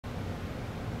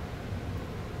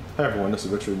Hi everyone, this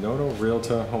is Richard,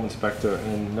 Noto-Realtor, home inspector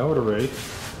in Notary.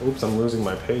 Oops, I'm losing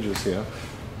my pages here.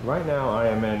 Right now I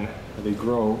am in the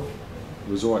Grove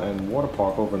Resort and Water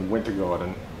Park over in Winter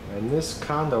Garden. And this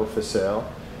condo for sale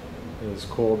is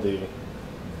called the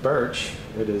Birch.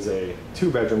 It is a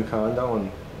 2-bedroom condo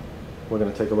and we're going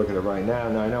to take a look at it right now.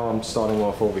 Now I know I'm starting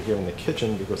off over here in the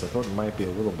kitchen because I thought it might be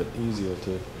a little bit easier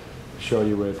to show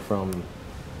you it from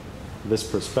this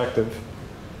perspective.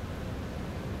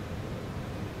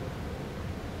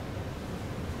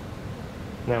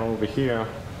 Now over here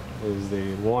is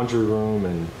the laundry room,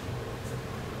 and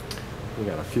you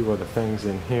got a few other things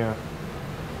in here.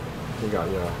 You got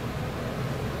your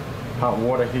hot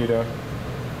water heater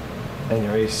and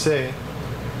your AC. And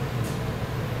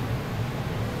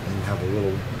you have a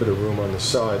little bit of room on the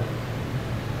side.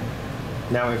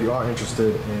 Now if you are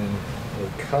interested in a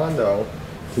condo,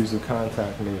 please do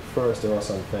contact me first. There are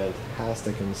some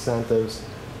fantastic incentives.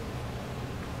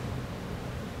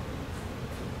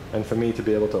 And for me to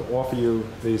be able to offer you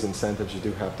these incentives, you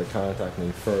do have to contact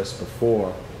me first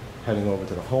before heading over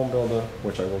to the home builder,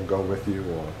 which I will go with you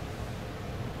or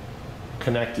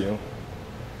connect you.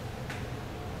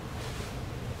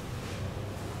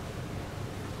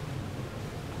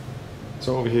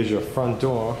 So over here's your front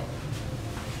door.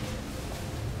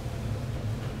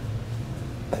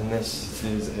 And this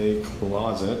is a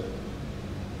closet.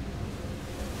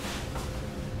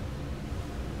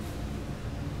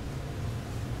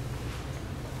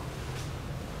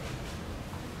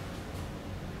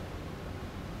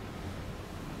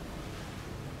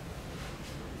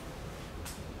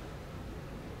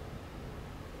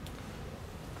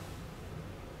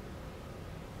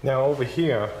 Now over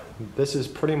here, this is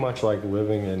pretty much like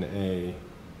living in a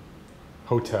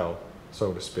hotel,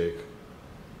 so to speak.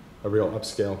 A real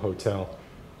upscale hotel.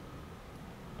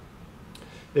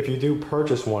 If you do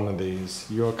purchase one of these,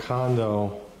 your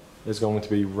condo is going to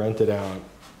be rented out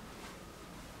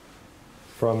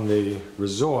from the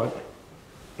resort.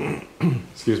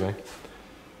 Excuse me.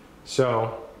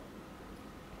 So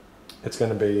it's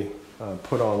going to be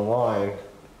put online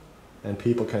and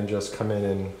people can just come in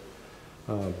and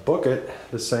book it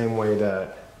the same way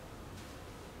that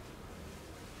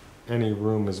any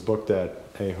room is booked at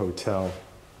a hotel.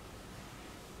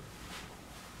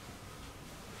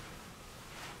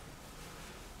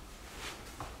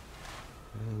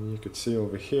 And you can see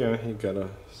over here, you got a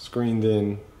screened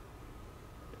in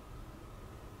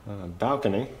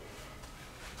balcony.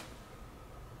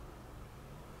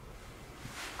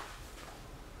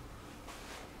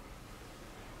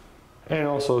 And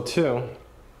also too,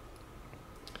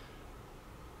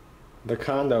 the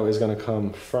condo is going to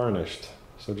come furnished,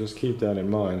 so just keep that in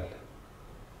mind.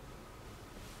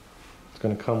 It's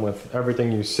going to come with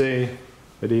everything you see.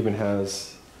 It even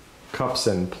has cups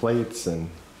and plates and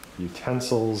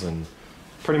utensils and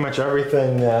pretty much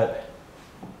everything that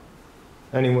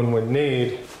anyone would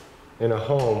need in a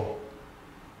home.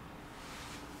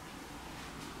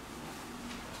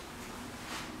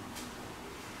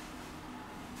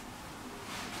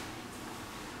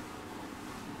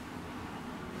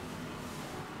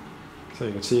 So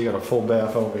you can see you got a full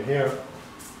bath over here.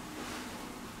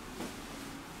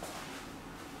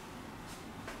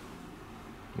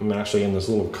 I'm actually in this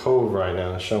little cove right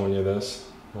now showing you this.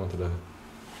 I wanted to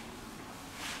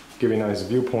give you a nice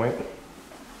viewpoint.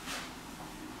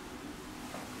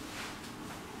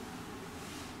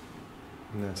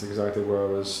 And that's exactly where I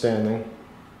was standing.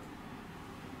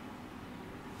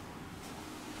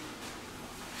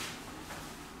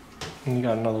 And you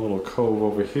got another little cove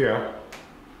over here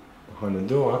behind the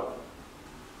door.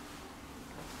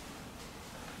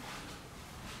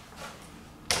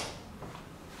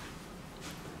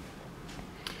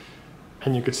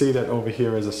 And you can see that over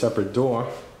here is a separate door,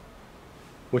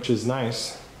 which is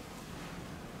nice.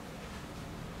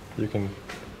 You can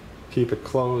keep it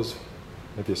closed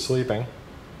if you're sleeping.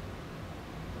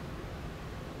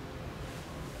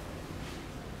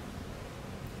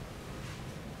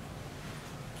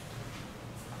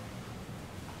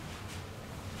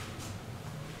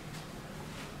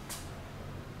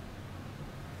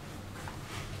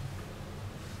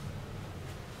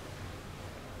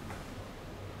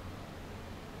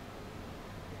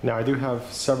 Now I do have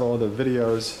several other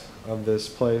videos of this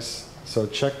place, so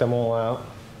check them all out.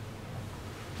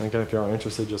 And again, if you are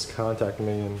interested, just contact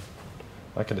me and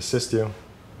I can assist you.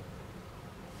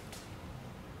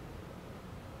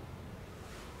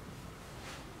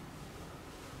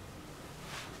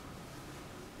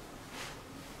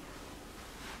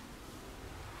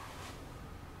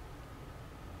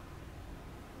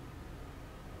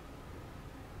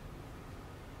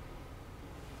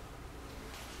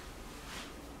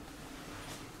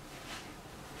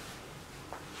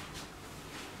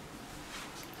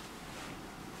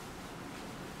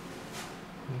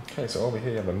 Okay, so over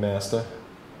here you have a master.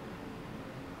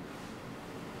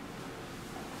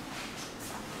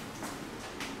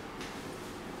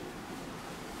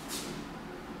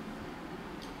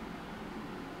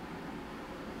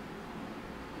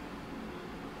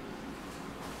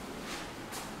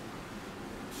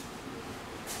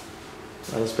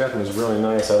 Now, this bathroom is really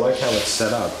nice. I like how it's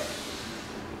set up.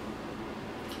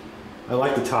 I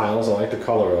like the tiles, I like the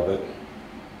color of it.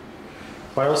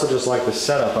 But I also just like the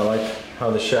setup. I like how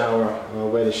the shower,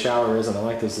 where the shower is, and I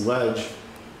like this ledge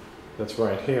that's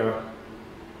right here.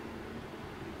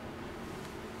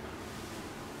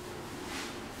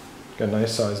 Got a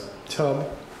nice sized tub.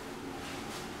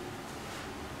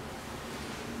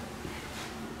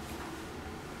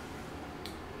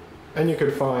 And you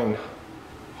could find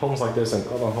homes like this and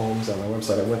other homes on my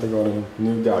website at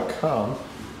wintergardennew.com.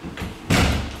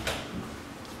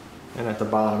 And at the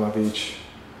bottom of each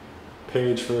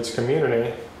page for its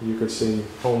community, you could see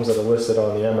homes that are listed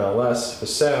on the MLS for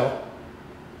sale.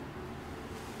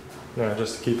 Now,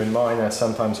 just to keep in mind that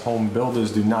sometimes home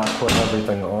builders do not put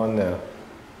everything on there.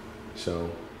 So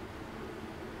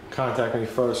contact me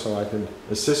first so I can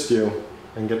assist you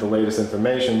and get the latest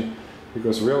information,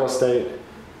 because real estate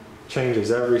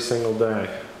changes every single day.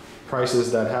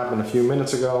 Prices that happened a few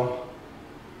minutes ago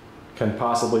can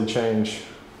possibly change.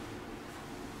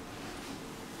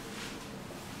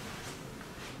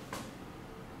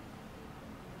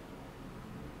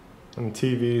 And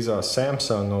TVs are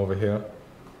Samsung over here.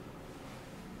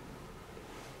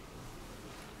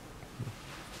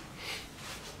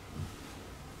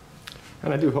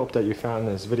 And I do hope that you found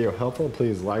this video helpful.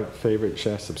 Please like, favorite,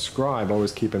 share, subscribe.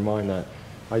 Always keep in mind that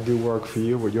I do work for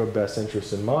you with your best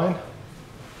interest in mind.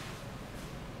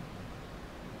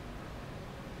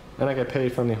 And I get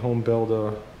paid from the home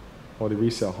builder or the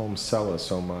resale home seller,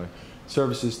 so my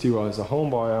services to you as a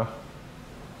home buyer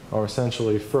are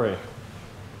essentially free.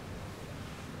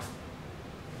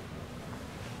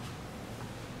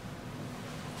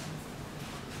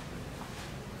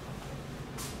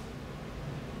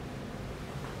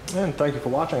 And thank you for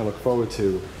watching. I look forward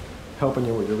to helping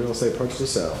you with your real estate purchase or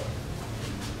sale.